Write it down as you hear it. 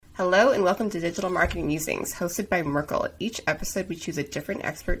Hello and welcome to Digital Marketing Musings, hosted by Merkle. Each episode we choose a different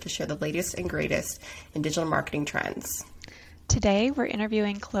expert to share the latest and greatest in digital marketing trends. Today we're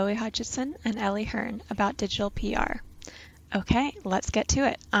interviewing Chloe Hutchinson and Ellie Hearn about digital PR. Okay, let's get to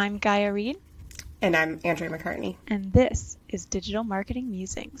it. I'm Gaia Reed. And I'm Andrea McCartney. And this is Digital Marketing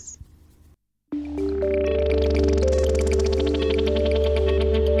Musings.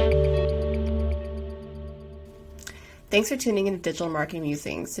 Thanks for tuning in to Digital Marketing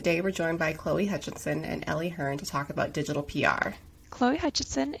Musings. Today we're joined by Chloe Hutchinson and Ellie Hearn to talk about digital PR. Chloe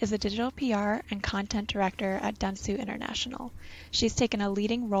Hutchinson is a digital PR and content director at Dentsu International. She's taken a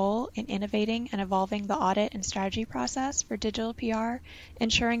leading role in innovating and evolving the audit and strategy process for digital PR,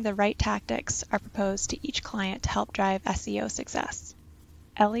 ensuring the right tactics are proposed to each client to help drive SEO success.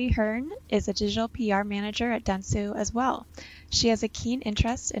 Ellie Hearn is a digital PR manager at Dentsu as well. She has a keen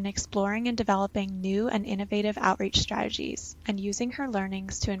interest in exploring and developing new and innovative outreach strategies and using her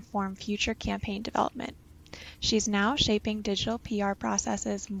learnings to inform future campaign development. She's now shaping digital PR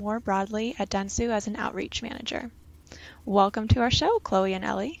processes more broadly at Dentsu as an outreach manager. Welcome to our show, Chloe and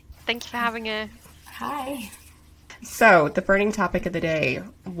Ellie. Thank you for having us. Hi. So, the burning topic of the day,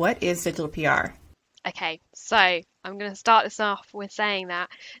 what is digital PR? Okay, so I'm going to start this off with saying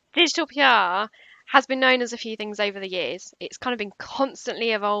that digital PR has been known as a few things over the years. It's kind of been constantly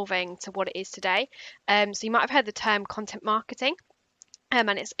evolving to what it is today. So you might have heard the term content marketing, and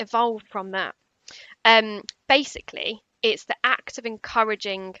it's evolved from that. Basically, it's the act of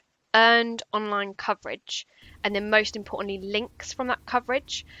encouraging earned online coverage, and then most importantly, links from that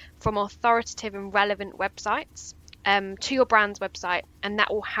coverage from authoritative and relevant websites to your brand's website, and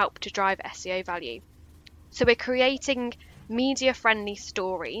that will help to drive SEO value. So we're creating media-friendly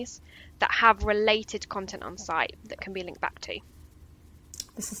stories that have related content on site that can be linked back to.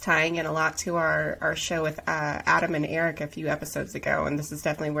 This is tying in a lot to our show with Adam and Eric a few episodes ago, and this is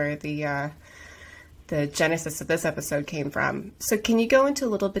definitely where the genesis of this episode came from. So can you go into a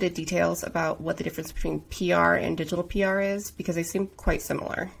little bit of details about what the difference between PR and digital PR is? Because they seem quite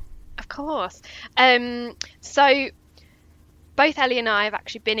similar. Of course. So both Ellie and I have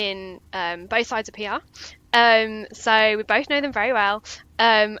actually been in both sides of PR. So we both know them very well.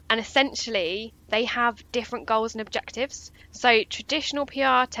 And essentially, they have different goals and objectives. So traditional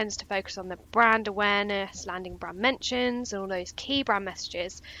PR tends to focus on the brand awareness, landing brand mentions, and all those key brand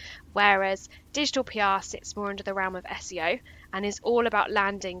messages. Whereas digital PR sits more under the realm of SEO and is all about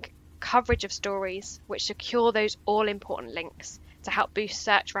landing coverage of stories which secure those all-important links to help boost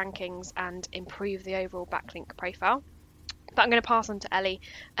search rankings and improve the overall backlink profile. But I'm going to pass on to Ellie,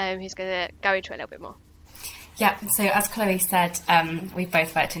 who's going to go into it a little bit more. Yeah, so as Chloe said, we've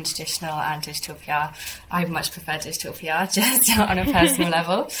both worked in traditional and digital PR. I much prefer digital PR, just on a personal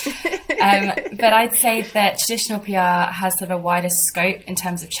level. But I'd say that traditional PR has sort of a wider scope in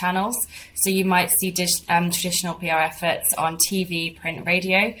terms of channels. So you might see traditional PR efforts on TV, print,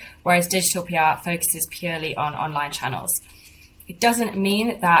 radio, whereas digital PR focuses purely on online channels. It doesn't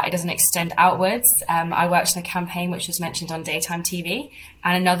mean that it doesn't extend outwards. I worked on a campaign which was mentioned on daytime TV,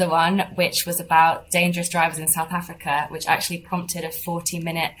 and another one which was about dangerous drivers in South Africa, which actually prompted a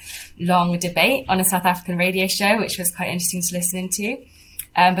 40-minute long debate on a South African radio show, which was quite interesting to listen into.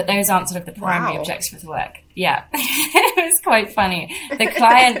 But those aren't sort of the primary objectives of the work. Yeah, it was quite funny. The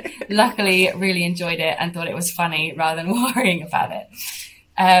client luckily really enjoyed it and thought it was funny rather than worrying about it.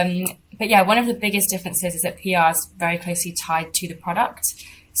 But yeah, one of the biggest differences is that PR is very closely tied to the product,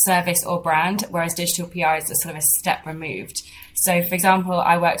 service or brand, whereas digital PR is sort of a step removed. So for example,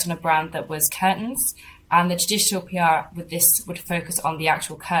 I worked on a brand that was curtains, and the traditional PR with this would focus on the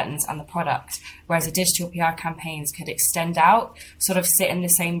actual curtains and the product, whereas the digital PR campaigns could extend out, sort of sit in the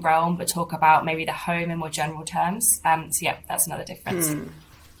same realm, but talk about maybe the home in more general terms. So yeah, that's another difference.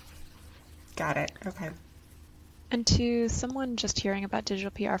 Got it. Okay. And to someone just hearing about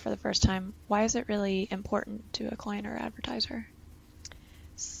digital PR for the first time, why is it really important to a client or advertiser?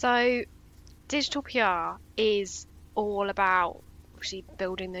 So digital PR is all about actually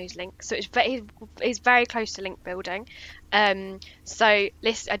building those links. So it's very close to link building. So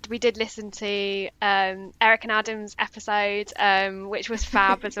we did listen to Eric and Adam's episode, which was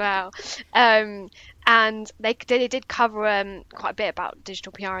fab as well. And they did cover quite a bit about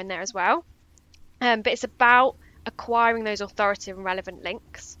digital PR in there as well. But it's about acquiring those authoritative and relevant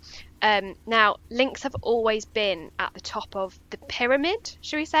links. Now, links have always been at the top of the pyramid,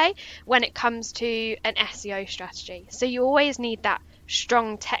 should we say, when it comes to an SEO strategy. So you always need that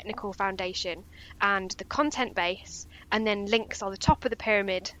strong technical foundation and the content base, and then links are the top of the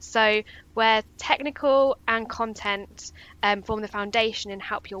pyramid. So where technical and content form the foundation and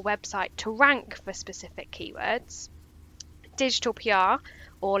help your website to rank for specific keywords, digital PR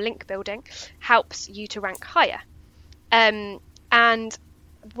or link building helps you to rank higher. And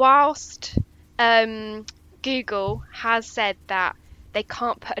whilst Google has said that they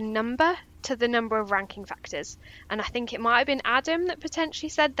can't put a number to the number of ranking factors, and I think it might have been Adam that potentially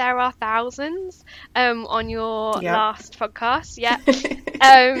said there are thousands on your last podcast.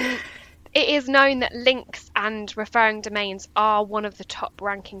 It is known that links and referring domains are one of the top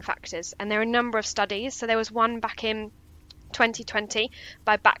ranking factors, and there are a number of studies. So there was one back in 2020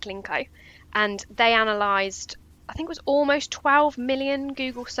 by Backlinko, and they analysed, I think it was almost 12 million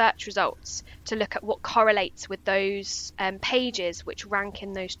Google search results to look at what correlates with those pages which rank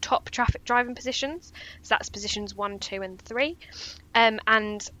in those top traffic driving positions. So that's positions 1, 2 and 3.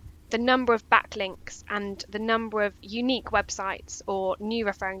 And the number of backlinks and the number of unique websites or new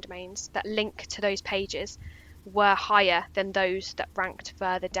referring domains that link to those pages were higher than those that ranked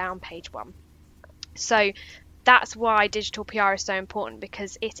further down page 1. So that's why digital PR is so important,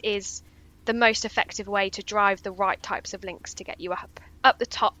 because it is the most effective way to drive the right types of links to get you up the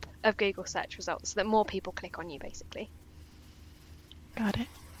top of Google search results, so that more people click on you, basically. Got it.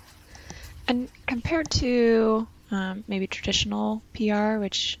 And compared to maybe traditional PR,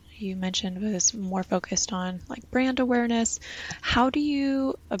 which you mentioned was more focused on like brand awareness, how do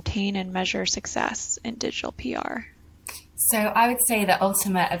you obtain and measure success in digital PR? So I would say the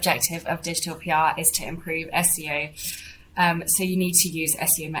ultimate objective of digital PR is to improve SEO. So you need to use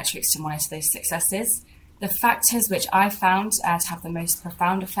SEO metrics to monitor those successes. The factors which I found to have the most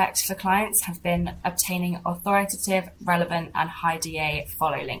profound effect for clients have been obtaining authoritative, relevant, and high DA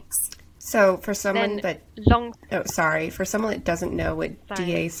follow links. So for someone for someone that doesn't know what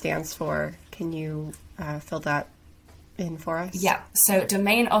DA stands for, can you fill that in for us? Yeah. So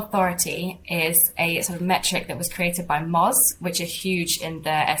domain authority is a sort of metric that was created by Moz, which are huge in the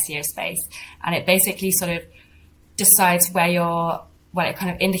SEO space, and it basically sort of decides it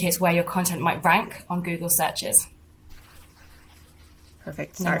kind of indicates where your content might rank on Google searches.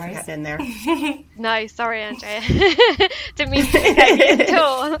 Perfect. Sorry for getting in there. No, sorry, Andrea. Didn't mean to get you at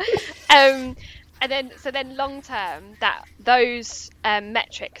all. And then long term, that those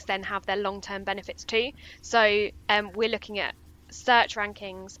metrics then have their long term benefits too. So we're looking at search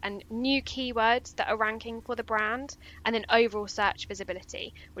rankings and new keywords that are ranking for the brand, and then overall search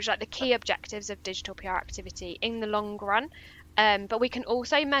visibility, which are like the key objectives of digital PR activity in the long run. But we can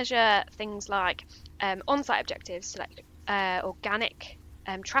also measure things like on-site objectives, so like organic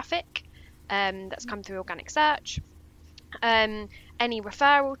traffic that's come through organic search, any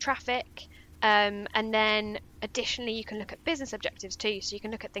referral traffic, and then additionally you can look at business objectives too. So you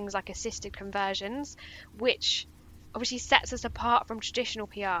can look at things like assisted conversions, which obviously sets us apart from traditional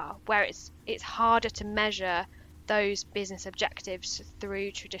PR, where it's harder to measure those business objectives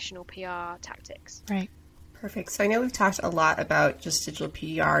through traditional PR tactics. Right. Perfect. So I know we've talked a lot about just digital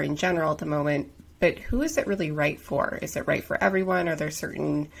PR in general at the moment, but who is it really right for? Is it right for everyone? Are there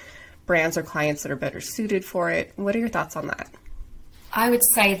certain brands or clients that are better suited for it? What are your thoughts on that? I would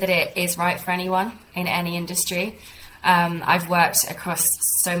say that it is right for anyone in any industry. I've worked across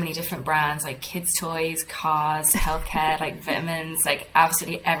so many different brands, like kids' toys, cars, healthcare, like vitamins, like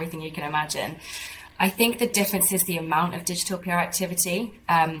absolutely everything you can imagine. I think the difference is the amount of digital PR activity.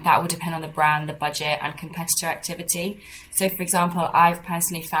 That will depend on the brand, the budget, and competitor activity. So, for example, I've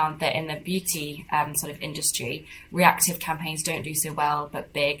personally found that in the beauty sort of industry, reactive campaigns don't do so well,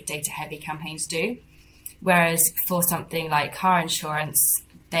 but big data-heavy campaigns do. Whereas for something like car insurance,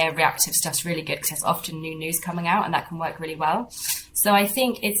 their reactive stuff's really good because there's often new news coming out, and that can work really well. So I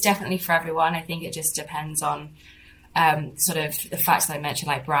think it's definitely for everyone. I think it just depends on sort of the facts that I mentioned,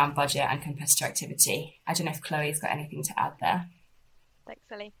 like brand, budget, and competitor activity. I don't know if Chloe's got anything to add there. Thanks,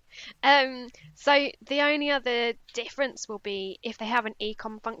 Ellie. So the only other difference will be if they have an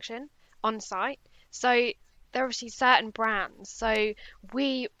e-com function on site. So there are obviously certain brands. So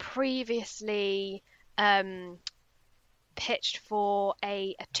we previously pitched for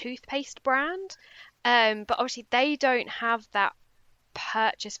a toothpaste brand, but obviously they don't have that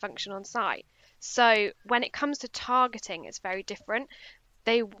purchase function on site. So when it comes to targeting, it's very different.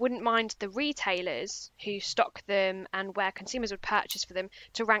 They wouldn't mind the retailers who stock them and where consumers would purchase for them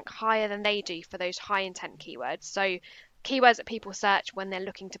to rank higher than they do for those high intent keywords. So keywords that people search when they're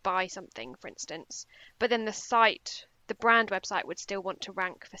looking to buy something, for instance. But then the brand website would still want to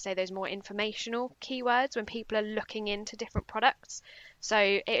rank for, say, those more informational keywords when people are looking into different products. So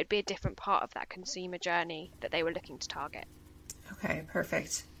it would be a different part of that consumer journey that they were looking to target. Okay,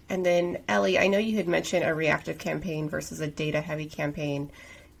 perfect. And then, Ellie, I know you had mentioned a reactive campaign versus a data-heavy campaign.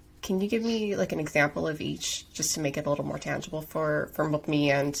 Can you give me like an example of each just to make it a little more tangible for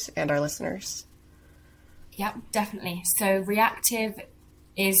me and our listeners? Yeah, definitely. So reactive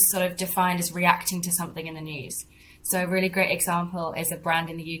is sort of defined as reacting to something in the news. So a really great example is a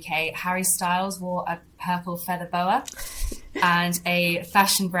brand in the UK. Harry Styles wore a purple feather boa, and a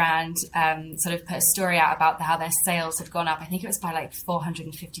fashion brand sort of put a story out about how their sales had gone up. I think it was by like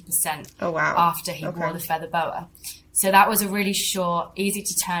 450%. Oh, wow. After he wore the feather boa. So that was a really short, easy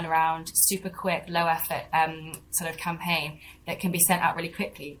to turn around, super quick, low effort sort of campaign that can be sent out really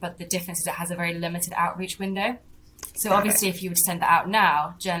quickly. But the difference is it has a very limited outreach window. So obviously, if you would send that out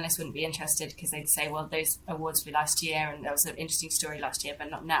now, journalists wouldn't be interested because they'd say, well, those awards were last year and there was an interesting story last year,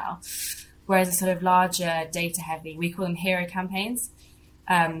 but not now. Whereas a sort of larger data heavy, we call them hero campaigns.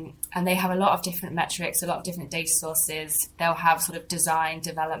 And they have a lot of different metrics, a lot of different data sources. They'll have sort of design,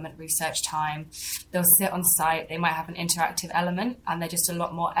 development, research time. They'll sit on site. They might have an interactive element, and they're just a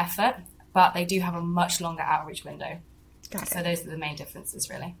lot more effort, but they do have a much longer outreach window. So those are the main differences,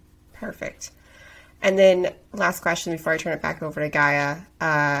 really. Perfect. And then last question before I turn it back over to Gaia.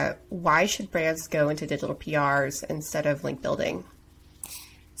 Why should brands go into digital PRs instead of link building?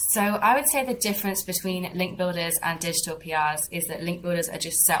 So I would say the difference between link builders and digital PRs is that link builders are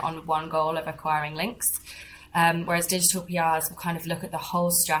just set on one goal of acquiring links, whereas digital PRs will kind of look at the whole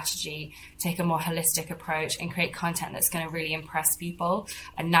strategy, take a more holistic approach, and create content that's going to really impress people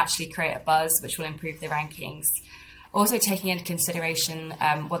and naturally create a buzz, which will improve the rankings. Also taking into consideration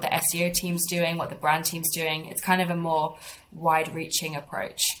what the SEO team's doing, what the brand team's doing. It's kind of a more wide-reaching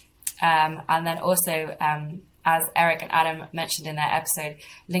approach. And then also, as Eric and Adam mentioned in their episode,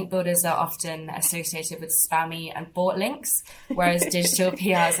 link builders are often associated with spammy and bought links, whereas digital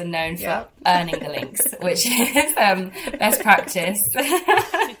PRs are known for earning the links, which is best practice.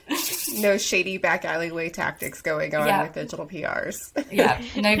 No shady back alleyway tactics going on with digital PRs.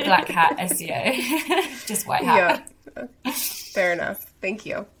 No black hat SEO, just white hat. Fair enough. Thank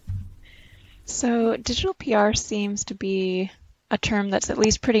you. So digital PR seems to be a term that's at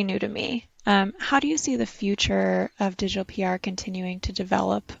least pretty new to me. How do you see the future of digital PR continuing to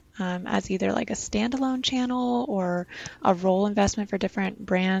develop as either like a standalone channel or a role investment for different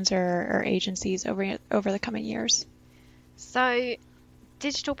brands or agencies over the coming years? So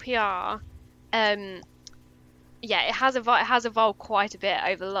digital PR, it has evolved quite a bit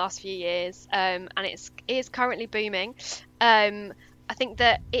over the last few years, and it is currently booming. I think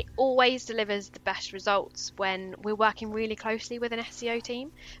that it always delivers the best results when we're working really closely with an SEO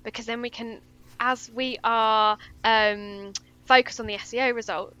team, because then we can, as we are focused on the SEO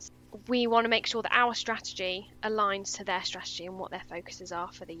results, we want to make sure that our strategy aligns to their strategy and what their focuses are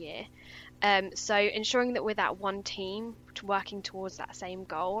for the year. So ensuring that we're that one team working towards that same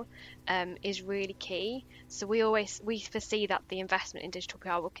goal is really key. So we foresee that the investment in digital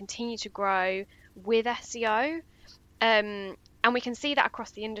PR will continue to grow with SEO. And we can see that across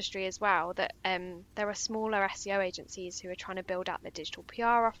the industry as well, that there are smaller SEO agencies who are trying to build out their digital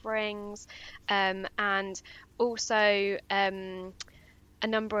PR offerings, and also a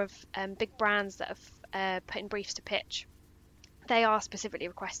number of big brands that have put in briefs to pitch. They are specifically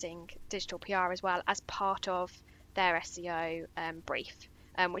requesting digital PR as well as part of their SEO brief,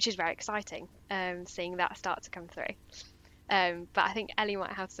 which is very exciting, seeing that start to come through. But I think Ellie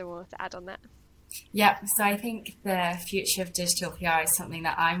might have some more to add on that. Yeah, so I think the future of digital PR is something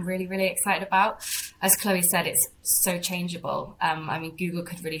that I'm really, really excited about. As Chloe said, it's so changeable. I mean, Google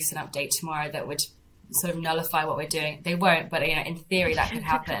could release an update tomorrow that would sort of nullify what we're doing. They won't, but in theory that could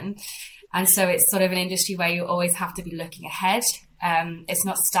happen. And so it's sort of an industry where you always have to be looking ahead. It's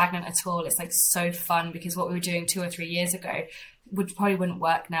not stagnant at all. It's like so fun, because what we were doing 2 or 3 years ago probably wouldn't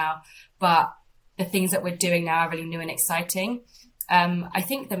work now. But the things that we're doing now are really new and exciting. I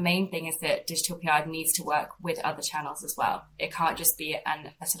think the main thing is that digital PR needs to work with other channels as well. It can't just be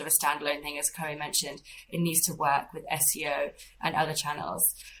a sort of a standalone thing, as Chloe mentioned. It needs to work with SEO and other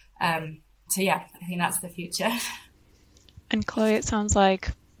channels. So yeah, I think that's the future. And Chloe, it sounds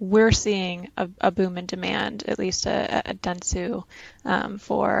like we're seeing a boom in demand, at least at Dentsu,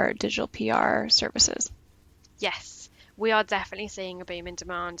 for digital PR services. Yes, we are definitely seeing a boom in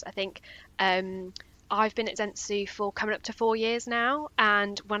demand. I think I've been at Dentsu for coming up to 4 years now,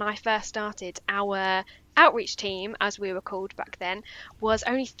 and when I first started, our outreach team, as we were called back then, was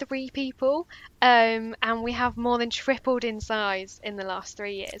only 3 people, and we have more than tripled in size in the last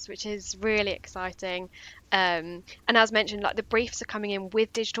 3 years, which is really exciting. And as mentioned, like, the briefs are coming in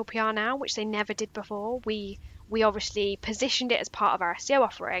with digital PR now, which they never did before. We obviously positioned it as part of our SEO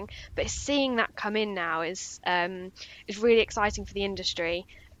offering, but seeing that come in now is really exciting for the industry.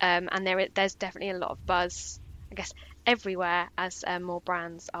 And there's definitely a lot of buzz, I guess, everywhere, as more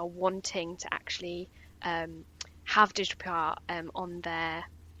brands are wanting to actually have digital PR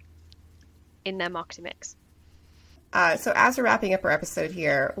in their marketing mix. So as we're wrapping up our episode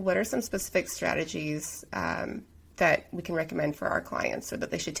here, what are some specific strategies that we can recommend for our clients or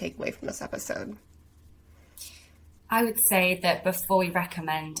that they should take away from this episode? I would say that before we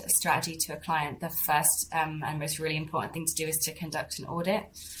recommend a strategy to a client, the first and most really important thing to do is to conduct an audit.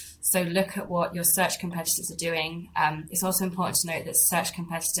 So look at what your search competitors are doing. It's also important to note that search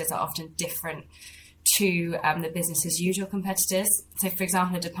competitors are often different to the business's usual competitors. So for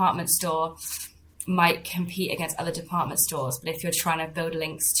example, a department store might compete against other department stores, but if you're trying to build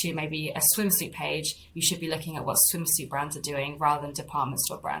links to maybe a swimsuit page, you should be looking at what swimsuit brands are doing rather than department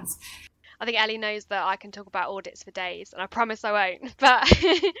store brands. I think Ellie knows that I can talk about audits for days, and I promise I won't. But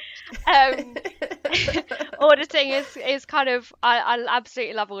auditing is kind of, I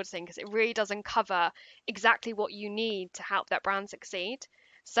absolutely love auditing because it really does uncover exactly what you need to help that brand succeed.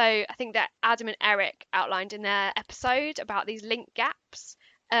 So I think that Adam and Eric outlined in their episode about these link gaps,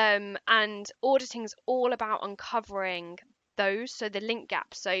 and auditing is all about uncovering those, so the link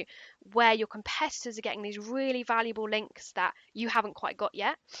gaps, so where your competitors are getting these really valuable links that you haven't quite got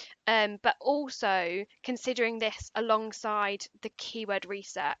yet, but also considering this alongside the keyword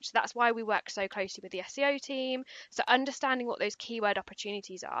research. That's why we work so closely with the SEO team, so understanding what those keyword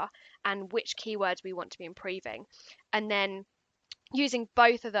opportunities are and which keywords we want to be improving, and then using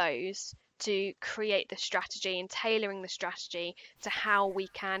both of those to create the strategy and tailoring the strategy to how we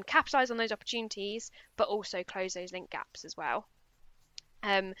can capitalize on those opportunities, but also close those link gaps as well.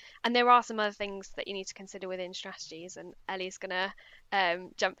 And there are some other things that you need to consider within strategies, and Ellie's gonna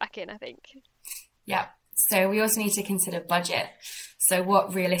jump back in, I think. Yeah. So we also need to consider budget. So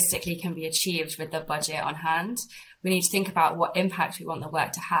what realistically can be achieved with the budget on hand? We need to think about what impact we want the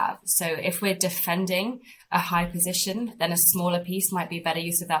work to have. So if we're defending a high position, then a smaller piece might be better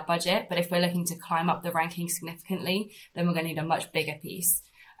use of that budget. But if we're looking to climb up the ranking significantly, then we're going to need a much bigger piece.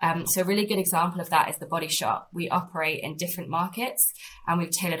 So a really good example of that is The Body Shop. We operate in different markets and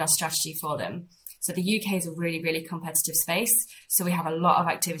we've tailored our strategy for them. So the UK is a really, really competitive space. So we have a lot of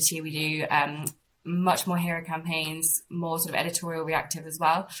activity. We do much more hero campaigns, more sort of editorial reactive as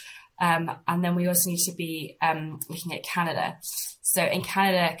well. And then we also need to be looking at Canada. So in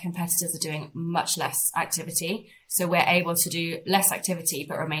Canada, competitors are doing much less activity. So we're able to do less activity,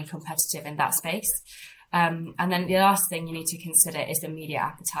 but remain competitive in that space. And then the last thing you need to consider is the media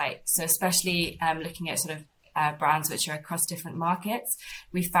appetite. So especially looking at sort of brands which are across different markets,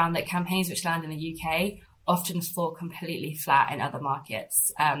 we found that campaigns which land in the UK often fall completely flat in other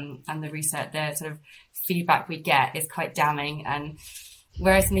markets. And the research, the sort of feedback we get is quite damning. And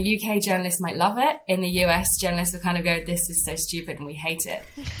whereas in the UK, journalists might love it, in the US, journalists will kind of go, this is so stupid and we hate it.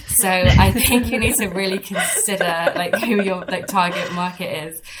 So I think you need to really consider like who your like target market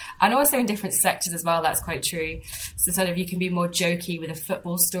is. And also in different sectors as well, that's quite true. So sort of you can be more jokey with a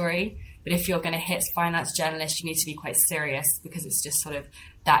football story, but if you're going to hit finance journalists, you need to be quite serious because it's just sort of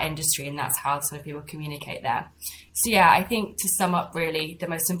that industry and that's how sort of people communicate there. So yeah, I think to sum up really, the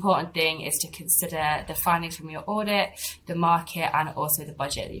most important thing is to consider the findings from your audit, the market, and also the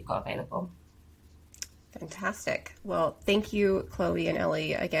budget that you've got available. Fantastic. Well, thank you, Chloe and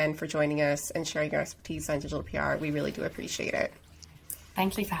Ellie, again for joining us and sharing your expertise on digital PR. We really do appreciate it.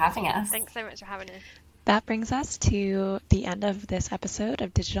 Thank you for having us. Thanks so much for having us. That brings us to the end of this episode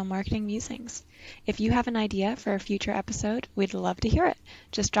of Digital Marketing Musings. If you have an idea for a future episode, we'd love to hear it.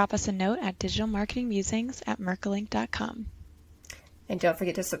 Just drop us a note at digitalmarketingmusings@merkelink.com. And don't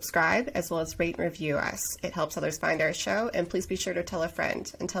forget to subscribe as well as rate and review us. It helps others find our show, and please be sure to tell a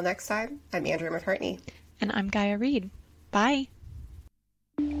friend. Until next time, I'm Andrea McCartney. And I'm Gaia Reed. Bye.